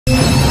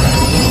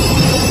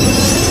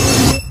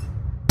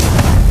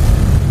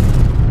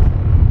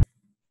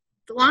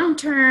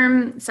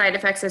long-term side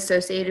effects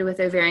associated with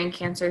ovarian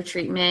cancer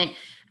treatment,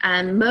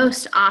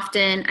 most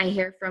often I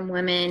hear from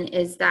women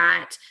is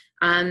that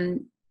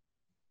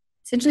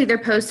essentially they're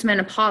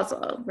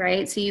postmenopausal,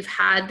 right? So you've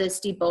had this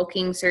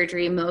debulking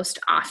surgery most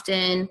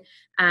often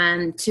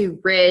to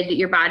rid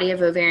your body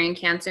of ovarian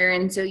cancer.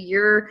 And so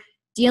you're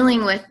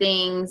dealing with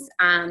things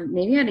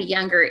maybe at a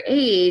younger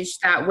age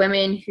that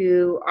women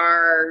who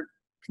are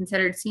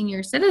considered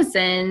senior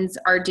citizens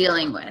are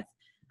dealing with.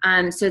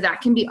 So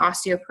that can be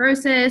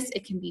osteoporosis,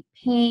 it can be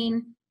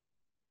pain.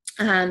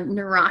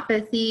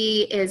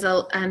 Neuropathy is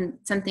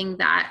something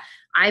that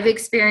I've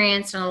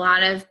experienced and a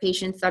lot of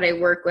patients that I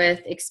work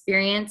with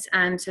experience.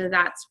 So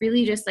that's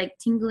really just like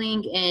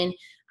tingling in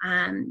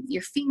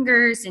your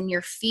fingers and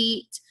your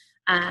feet.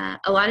 A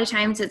lot of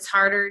times it's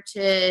harder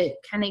to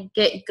kind of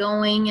get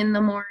going in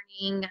the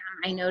morning.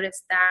 I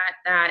noticed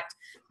that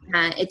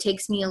it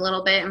takes me a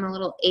little bit. I'm a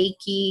little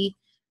achy.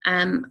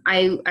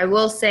 I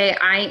will say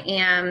I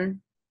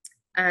am,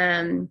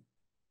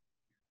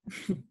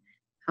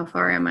 how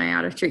far am I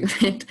out of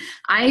treatment?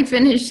 I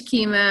finished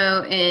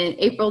chemo in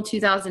April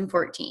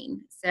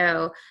 2014.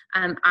 So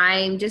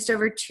I'm just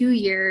over 2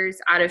 years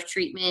out of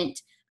treatment.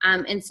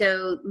 And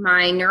so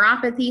my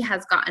neuropathy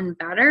has gotten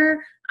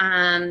better.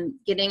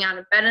 Getting out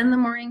of bed in the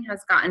morning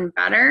has gotten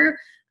better,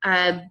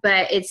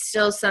 but it's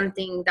still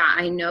something that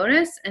I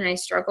notice and I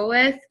struggle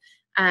with.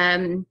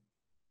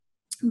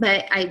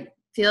 But I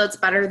feel it's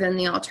better than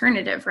the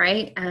alternative,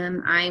 right?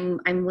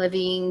 I'm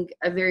living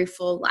a very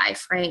full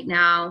life right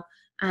now.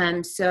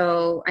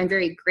 So I'm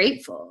very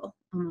grateful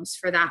almost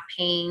for that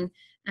pain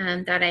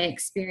that I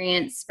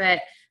experienced.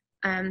 But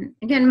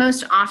again,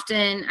 most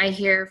often I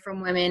hear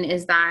from women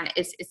is that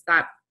it's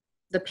that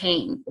the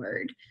pain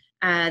word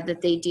that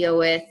they deal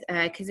with,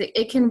 because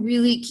it can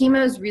really,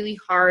 chemo is really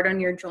hard on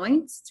your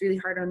joints. It's really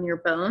hard on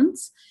your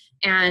bones.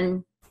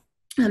 And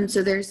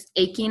so there's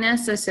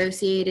achiness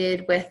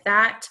associated with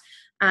that.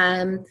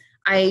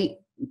 I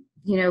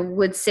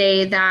would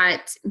say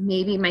that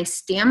maybe my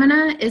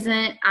stamina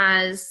isn't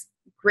as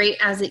great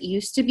as it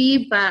used to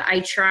be, but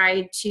I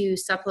try to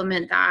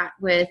supplement that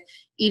with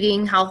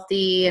eating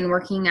healthy and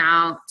working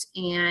out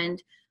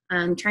and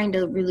trying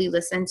to really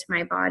listen to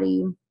my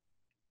body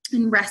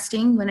and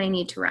resting when I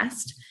need to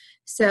rest.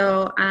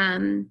 So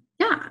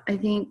I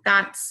think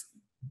that's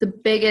the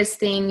biggest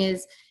thing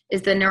is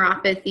the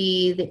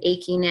neuropathy, the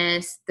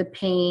achiness, the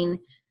pain,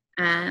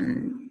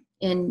 and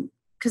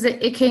because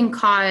it can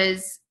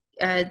cause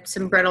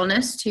some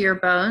brittleness to your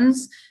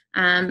bones.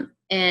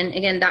 And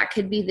again, that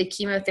could be the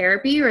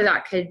chemotherapy or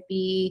that could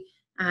be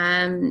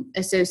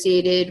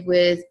associated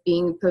with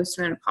being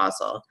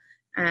postmenopausal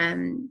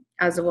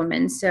as a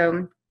woman.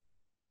 So,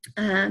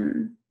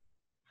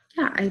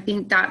 I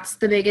think that's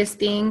the biggest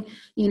thing.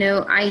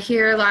 I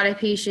hear a lot of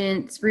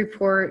patients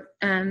report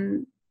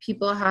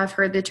people have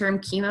heard the term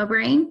chemo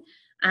brain.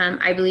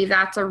 I believe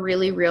that's a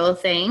really real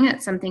thing.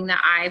 It's something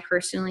that I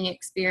personally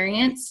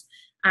experienced.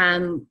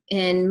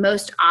 And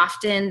most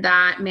often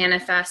that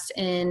manifests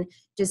in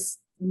just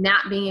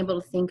not being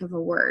able to think of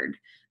a word.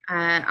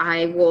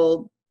 I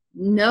will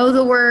know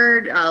the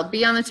word, I'll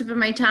be on the tip of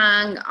my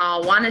tongue,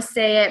 I'll want to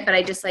say it, but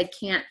I just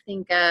can't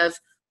think of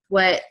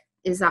what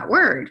is that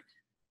word.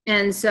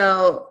 And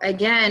so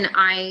again,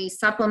 I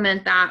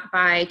supplement that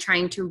by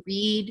trying to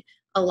read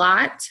a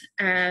lot.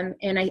 And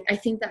I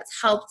think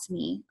that's helped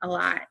me a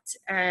lot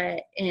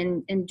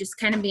in just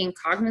kind of being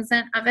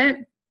cognizant of it.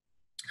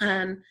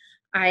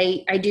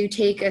 I do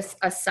take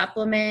a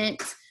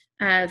supplement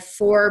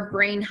for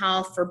brain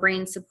health, for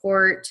brain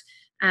support.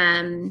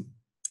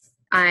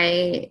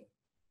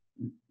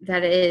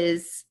 That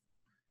is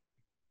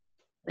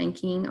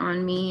blanking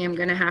on me. I'm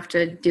going to have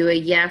to do a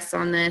yes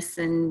on this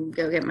and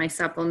go get my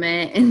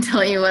supplement and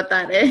tell you what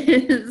that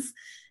is.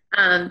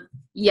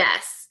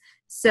 Yes.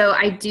 So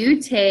I do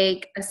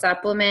take a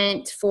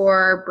supplement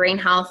for brain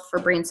health, for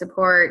brain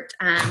support,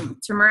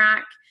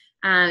 turmeric,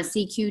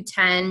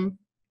 CQ10.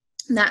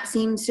 That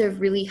seems to have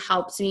really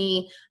helped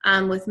me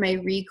with my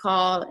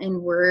recall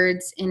in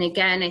words. And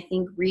again, I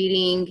think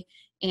reading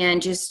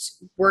and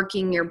just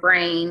working your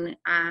brain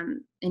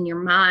and your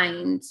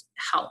mind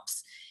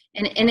helps.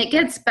 And it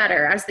gets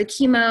better as the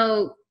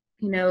chemo,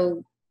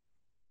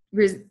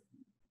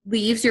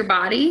 leaves your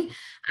body.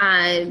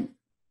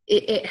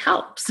 It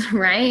helps,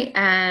 right?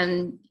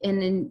 And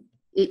then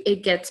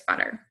it gets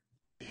better.